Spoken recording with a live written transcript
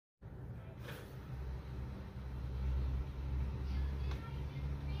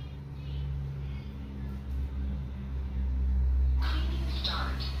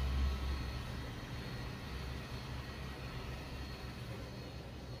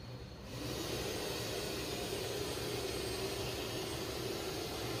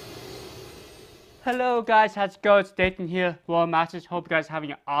Hello guys, how's it going? It's Nathan here, Royal Masters. Hope you guys are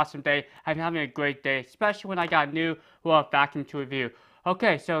having an awesome day. I'm having a great day, especially when I got a new Royal vacuum to review.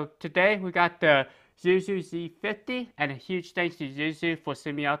 Okay, so today we got the ZOOZEE Z50, and a huge thanks to ZOOZEE for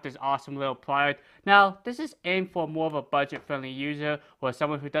sending me out this awesome little product. Now, this is aimed for more of a budget-friendly user or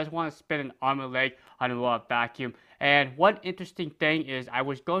someone who doesn't want to spend an arm and leg on a Royal vacuum. And one interesting thing is I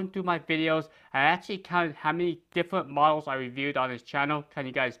was going through my videos, and I actually counted how many different models I reviewed on this channel. Can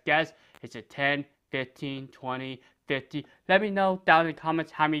you guys guess? Is it 10, 15, 20, 50? Let me know down in the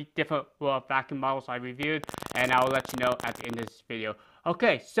comments how many different vacuum models I reviewed, and I will let you know at the end of this video.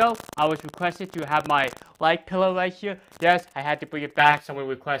 Okay, so I was requested to have my light pillow right here. Yes, I had to bring it back. Someone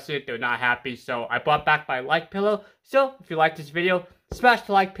requested, they're not happy, so I brought back my light pillow. So if you like this video, smash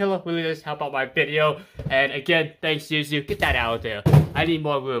the like pillow, really does help out my video. And again, thanks ZOOZEE, get that out of there. I need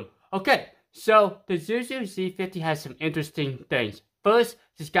more room. Okay, so the ZOOZEE Z50 has some interesting things. First,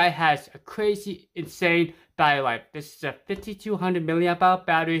 this guy has a crazy, insane battery life. This is a 5200 milliamp hour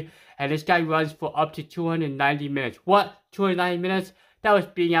battery, and this guy runs for up to 290 minutes. What? 290 minutes? That was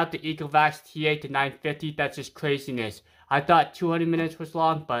beating out the Ecovacs T8 to 950. That's just craziness. I thought 200 minutes was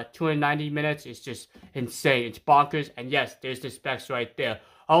long, but 290 minutes is just insane. It's bonkers, and yes, there's the specs right there.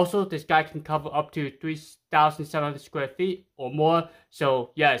 Also, this guy can cover up to 3,700 square feet or more.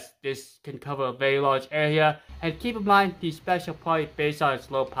 So yes, this can cover a very large area. And keep in mind, these specs are probably based on its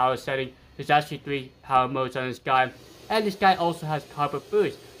low power setting. There's actually 3 power modes on this guy. And this guy also has carpet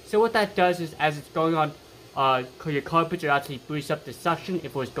boost. So what that does is, as it's going on your carpet, it actually boosts up the suction if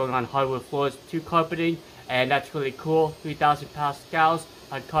it was going on hardwood floors to carpeting. And that's really cool. 3,000 pascals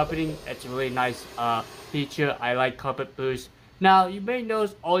on carpeting. It's a really nice feature. I like carpet boost. Now, you may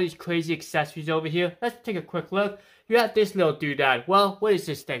notice all these crazy accessories over here. Let's take a quick look. You got this little doodad. Well, what is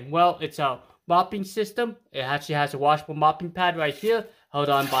this thing? Well, it's a mopping system. It actually has a washable mopping pad right here, held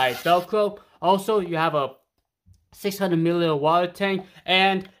on by Velcro. Also, you have a 600 milliliter water tank,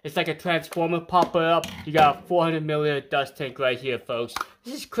 and it's like a transformer. Pop it up, you got a 400 milliliter dust tank right here, folks.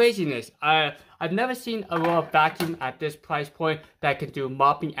 This is craziness. I've never seen a Royal vacuum at this price point that can do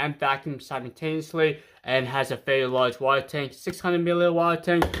mopping and vacuum simultaneously, and has a very large water tank. 600 milliliter water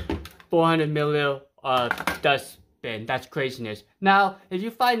tank, 400 milliliter dustbin. That's craziness. Now, if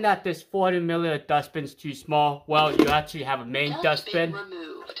you find that this 400 milliliter dustbin is too small, well, you actually have a main dustbin.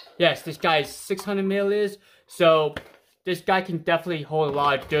 Yes, this guy is 600 milliliters. So this guy can definitely hold a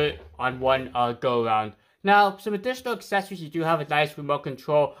lot of dirt on one go around. Now, some additional accessories, you do have a nice remote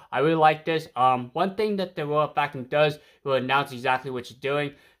control. I really like this. One thing that the Royal vacuum does, it will announce exactly what you're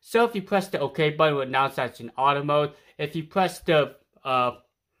doing. So if you press the OK button, it will announce that it's in auto mode. If you press the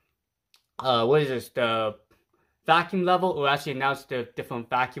the vacuum level, it will actually announce the different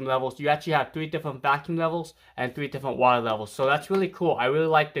vacuum levels. You actually have 3 different vacuum levels and 3 different water levels. So that's really cool. I really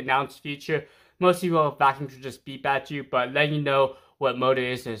like the announce feature. Mostly Royal vacuums will just beep at you, but letting you know what mode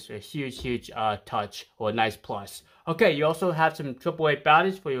it is a huge touch, or a nice plus. Okay, you also have some AAA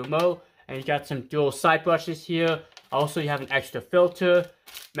batteries for your remote, and you got some dual side brushes here. Also, you have an extra filter,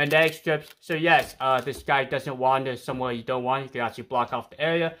 magnetic strips. So yes, this guy doesn't wander somewhere you don't want. You can actually block off the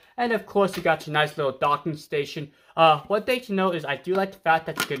area. And of course, you got your nice little docking station. One thing to note is I do like the fact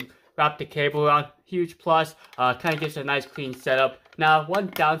that you can wrap the cable around. Huge plus. Kind of gives a nice clean setup. Now, one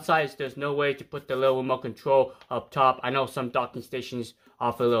downside is there's no way to put the little remote control up top. I know some docking stations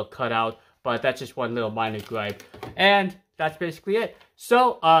offer a little cutout, but that's just one little minor gripe. And that's basically it.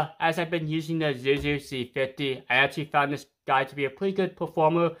 So, as I've been using the ZOOZEE Z50, I actually found this guy to be a pretty good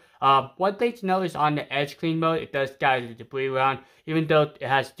performer. One thing to note is on the edge clean mode, it does gather the debris around. Even though it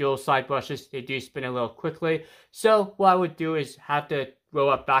has dual side brushes, they do spin a little quickly. So, what I would do is have the roll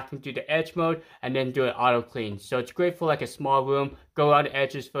up back into the edge mode and then do an auto clean. So it's great for like a small room. Go around the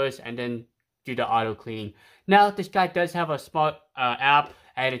edges first and then do the auto cleaning. Now, this guy does have a smart app,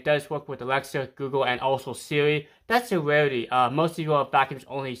 and it does work with Alexa, Google, and also Siri. That's a rarity. Most of your vacuums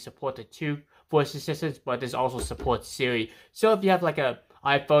only support the 2 voice assistants, but this also supports Siri. So if you have like a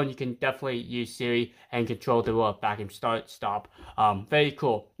iPhone, you can definitely use Siri and control the Royal vacuum start, stop. Very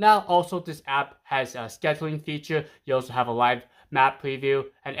cool. Now, also this app has a scheduling feature. You also have a live map preview,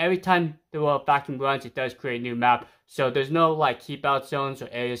 and every time the Royal vacuum runs, it does create a new map. So there's no like keep out zones or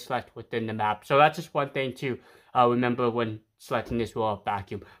areas select within the map. So that's just one thing to remember when selecting this Royal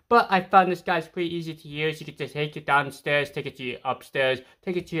vacuum. But I found this guy's pretty easy to use. You can just take it downstairs, take it to your upstairs,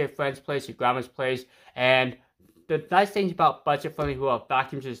 take it to your friend's place, your grandma's place. And the nice things about budget-friendly Royal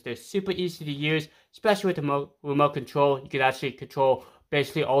vacuums is they're super easy to use, especially with the remote control. You can actually control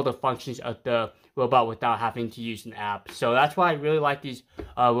basically all the functions of the robot without having to use an app. So that's why I really like these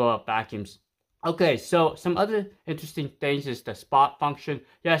robot vacuums. Okay, so some other interesting things is the spot function.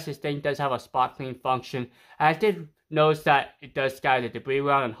 Yes, this thing does have a spot clean function. I did notice that it does scatter the debris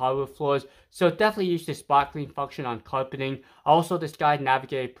around on hardwood floors, so definitely use the spot clean function on carpeting. Also, this guy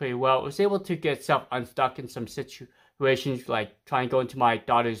navigated pretty well. It was able to get itself unstuck in some situations, like trying to go into my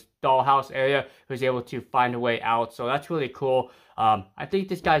daughter's dollhouse area. It was able to find a way out, so that's really cool. I think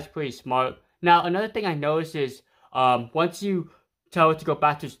this guy's pretty smart. Now, another thing I noticed is once you tell it to go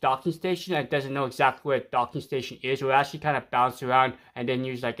back to its docking station and it doesn't know exactly where the docking station is, we'll actually kind of bounce around and then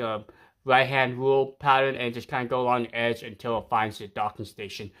use like a right hand rule pattern and just kind of go along the edge until it finds the docking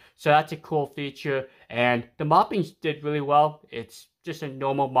station. So that's a cool feature, and the mopping did really well. It's just a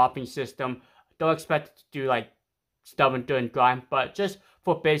normal mopping system. Don't expect it to do like stubborn dirt and grime, but just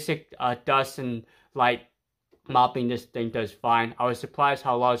for basic dust and like mopping, this thing does fine. I was surprised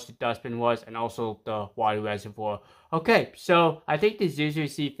how large the dustbin was and also the water reservoir. Okay, so I think the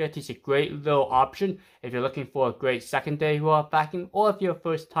ZOOZEE Z50 is a great little option if you're looking for a great secondary roll-off vacuum, or if you're a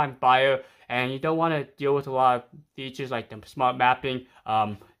first-time buyer and you don't want to deal with a lot of features like the smart mapping.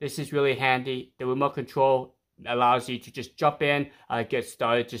 This is really handy. The remote control allows you to just jump in, get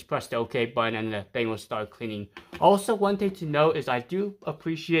started, just press the OK button and the thing will start cleaning. Also, one thing to note is I do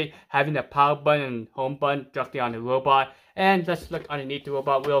appreciate having the power button and home button directly on the robot. And let's look underneath the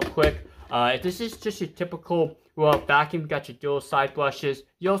robot real quick. This is just your typical roll-off vacuum. You got your dual side brushes.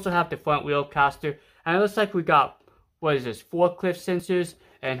 You also have the front wheel caster. And it looks like we got, what is this, 4 cliff sensors.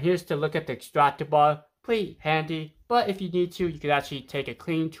 And here's to look at the extractor bar. Pretty handy. But if you need to, you can actually take a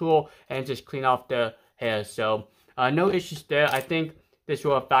cleaning tool and just clean off the hair. So no issues there. I think this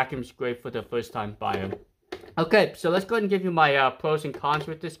roll-off vacuum is great for the first time buyer. Okay, so let's go ahead and give you my pros and cons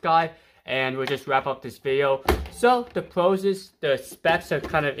with this guy, and we'll just wrap up this video. So the pros is the specs are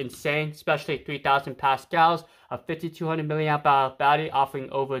kind of insane, especially 3000 pascals, a 5200 milliamp hour battery offering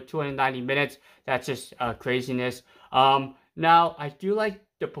over 290 minutes. That's just craziness. Now I do like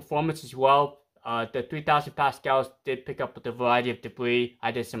the performance as well. The 3000 pascals did pick up with a variety of debris.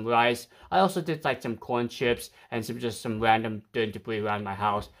 I did some rice. I also did like some corn chips and some random dirt and debris around my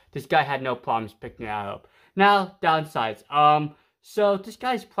house. This guy had no problems picking that up. Now, downsides. So this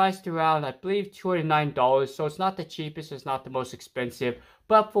guy's priced around, I believe, $209. So it's not the cheapest, it's not the most expensive.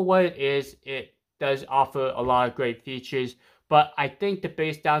 But for what it is, it does offer a lot of great features. But I think the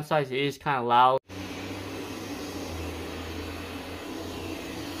biggest downside is kind of loud.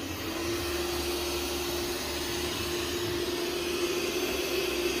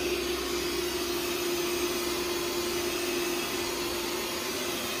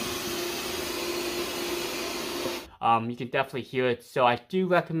 You can definitely hear it, so I do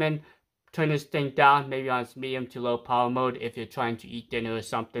recommend turning this thing down, maybe on its medium to low power mode if you're trying to eat dinner or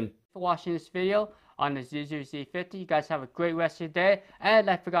something. For watching this video on the ZOOZEE Z50, you guys have a great rest of your day. And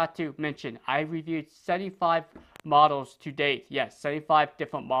I forgot to mention, I reviewed 75 models to date. Yes, 75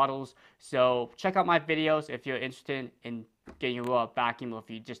 different models. So check out my videos if you're interested in getting a roll-off vacuum, or if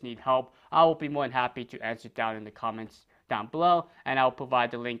you just need help. I will be more than happy to answer down in the comments down below, and I'll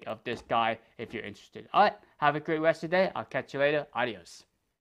provide the link of this guy if you're interested. Alright, have a great rest of the day. I'll catch you later. Adios.